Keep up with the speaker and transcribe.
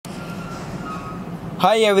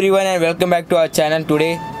Hi everyone and welcome back to our channel.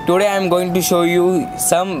 Today I am going to show you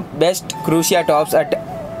some best crosia tops at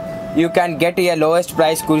you can get a lowest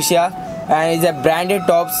price crosia, and it's a branded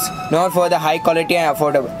tops known for the high quality and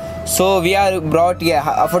affordable. So we are brought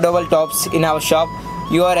affordable tops in our shop.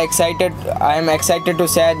 You are excited. I am excited to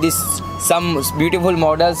share some beautiful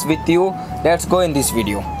models with you. Let's go in this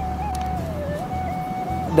video.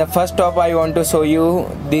 The first top I want to show you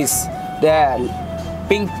the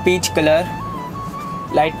pink peach color,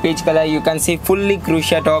 light peach color. You can see fully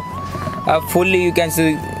crosia top. Fully you can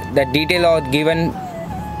see the detail of given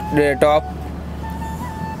the top.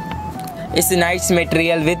 It's a nice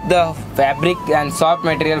material with the fabric and soft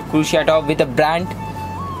material crosia top with a brand.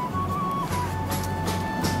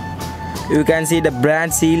 You can see the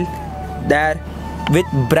brand seal there with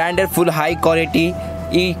branded full high quality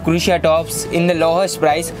crosia tops in the lowest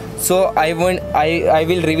price. So I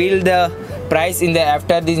will reveal the price in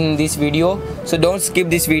this video. So don't skip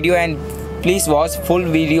this video and please watch full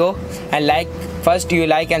video and first you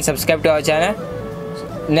like and subscribe to our channel.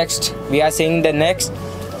 Next we are seeing the next.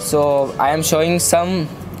 So I am showing some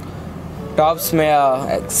tops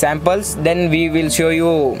samples, then we will show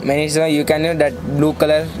you many. So you can know that blue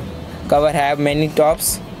color cover have many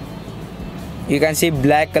tops. You can see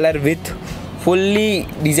black color with fully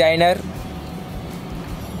designer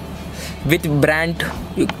with brand,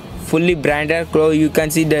 fully branded cloth. You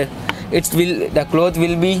can see the cloth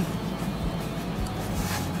will be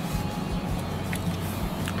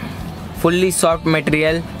fully soft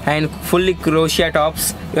material and fully crosia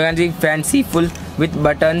tops. You can see fancy full with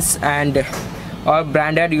buttons and all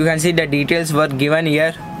branded. You can see the details were given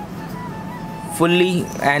here fully,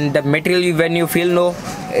 and the material when you feel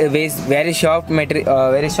very soft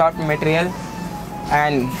material.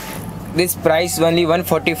 And this price only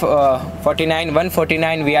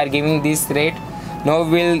 149 we are giving this rate.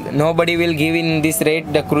 Nobody will give in this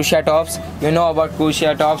rate the crosia tops. You know about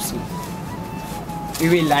crosia tops, you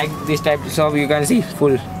will like this type of. You can see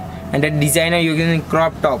full, and the designer you can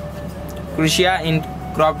crop top crosia in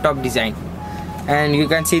crop top design. And you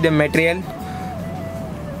can see the material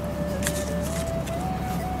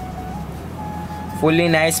fully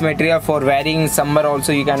nice material for wearing in summer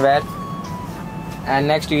also you can wear. And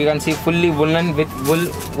next you can see fully woolen with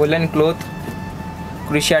woolen cloth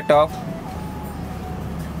crosia top.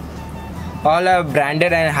 All are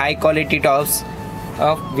branded and high quality tops.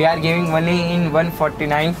 We are giving only in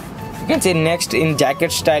 149. You can see next in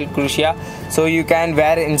jacket style crosia. So you can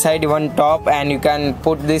wear inside one top and you can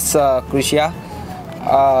put this crosia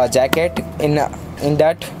jacket in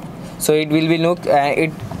that. So it will be look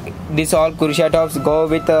this all crosia tops go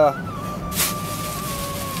with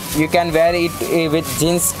you can wear it with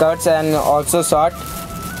jeans skirts and also short.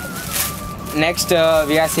 Next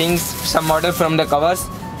we are seeing some model from the covers.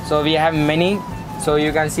 So we have many. So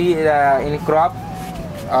you can see in short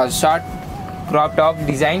crop top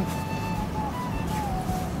design.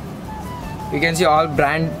 You can see all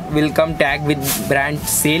brand will come tag with brand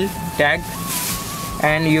seal tag,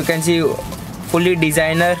 and you can see fully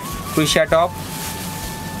designer crosia top.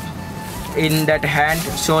 In that hand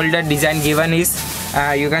shoulder design given is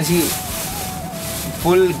you can see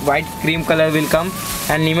full white cream color will come,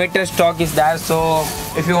 and limited stock is there. So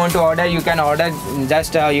if you want to order, you can order.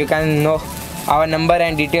 Just you can know our number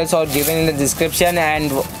and details are given in the description and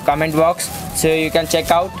comment box, so you can check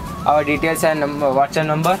out our details and WhatsApp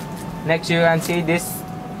number. Next you can see this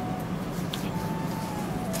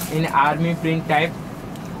in army print type.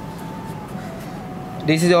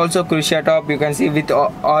 This is also crosia top. You can see with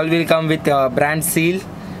all will come with brand seal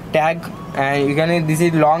tag, and you can this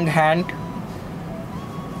is long hand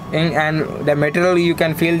and the material you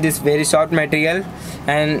can feel this very soft material,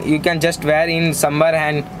 and you can just wear in summer.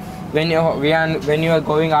 And when you are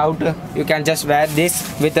going out, you can just wear this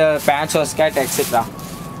with pants or skirt, etc.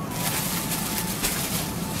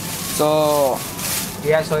 So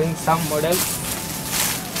we are showing some models.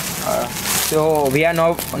 So we are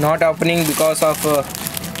not opening because of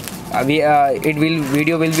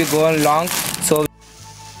video will be going long. So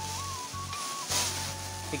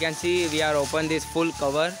you can see we are open this full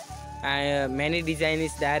cover, and many design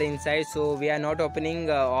is there inside. So we are not opening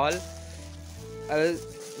all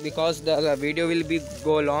because the video will be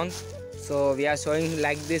go long. So we are showing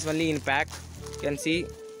like this only in pack. You can see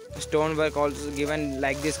stone work also given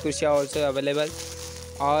like this crosia also available,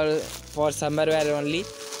 all for summer wear only.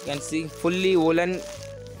 You can see fully woolen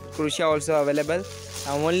crosia also available,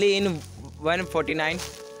 and only in 149.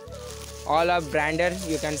 All are branded.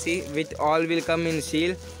 You can see with all will come in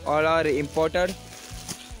seal. All are imported.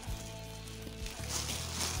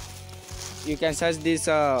 You can search this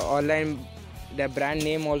online, the brand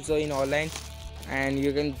name also in online. and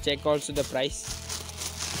you can check also the price.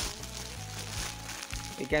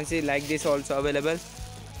 You can see like this also available.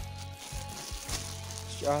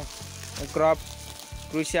 Crop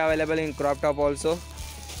crosia available in crop top also,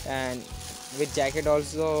 and with jacket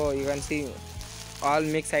also. You can see all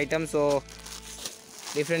mixed items, so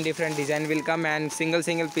different design will come, and single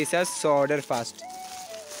pieces, so order fast.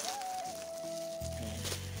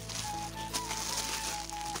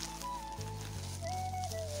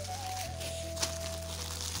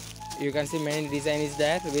 You can see many design is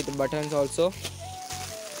there with buttons also.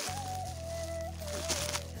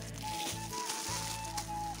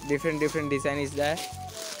 Different design is there.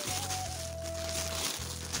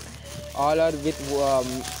 All are with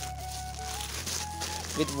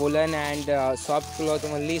woolen and soft cloth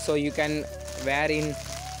only, so you can wear in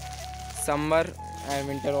summer and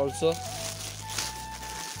winter also.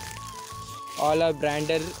 All are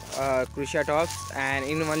branded crosia tops, and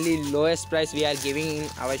in only lowest price we are giving in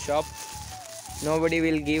our shop. Nobody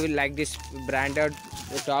will give like this branded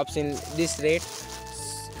tops in this rate.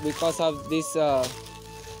 Because of this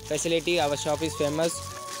facility, our shop is famous.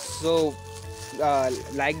 So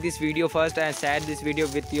like this video first and share this video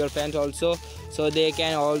with your friends also, so they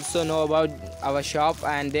can also know about our shop,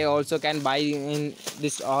 and they also can buy in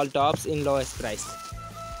this all tops in lowest price.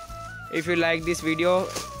 If you like this video,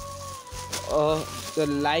 so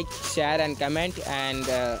like, share and comment, and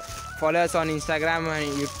follow us on Instagram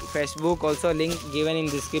and Facebook, also link given in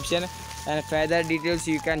description. And further details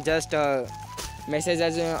you can just message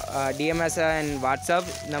us, DM us, and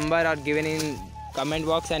WhatsApp number are given in comment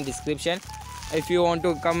box and description. If you want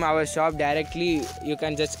to come our shop directly, you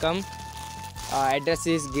can just come. Address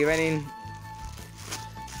is given in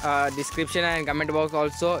description and comment box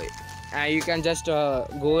also. You can just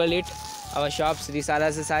Google it. Our shop Shree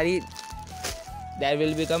Salasar Saree. There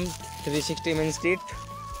will become 360 Main Street,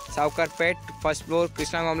 SOWCARPET, first floor,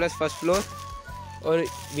 KRISHNA complex, first floor. Or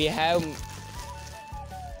we have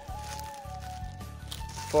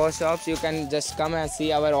 4 shops. You can just come and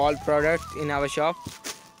see our all products in our shop.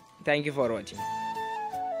 Thank you for watching.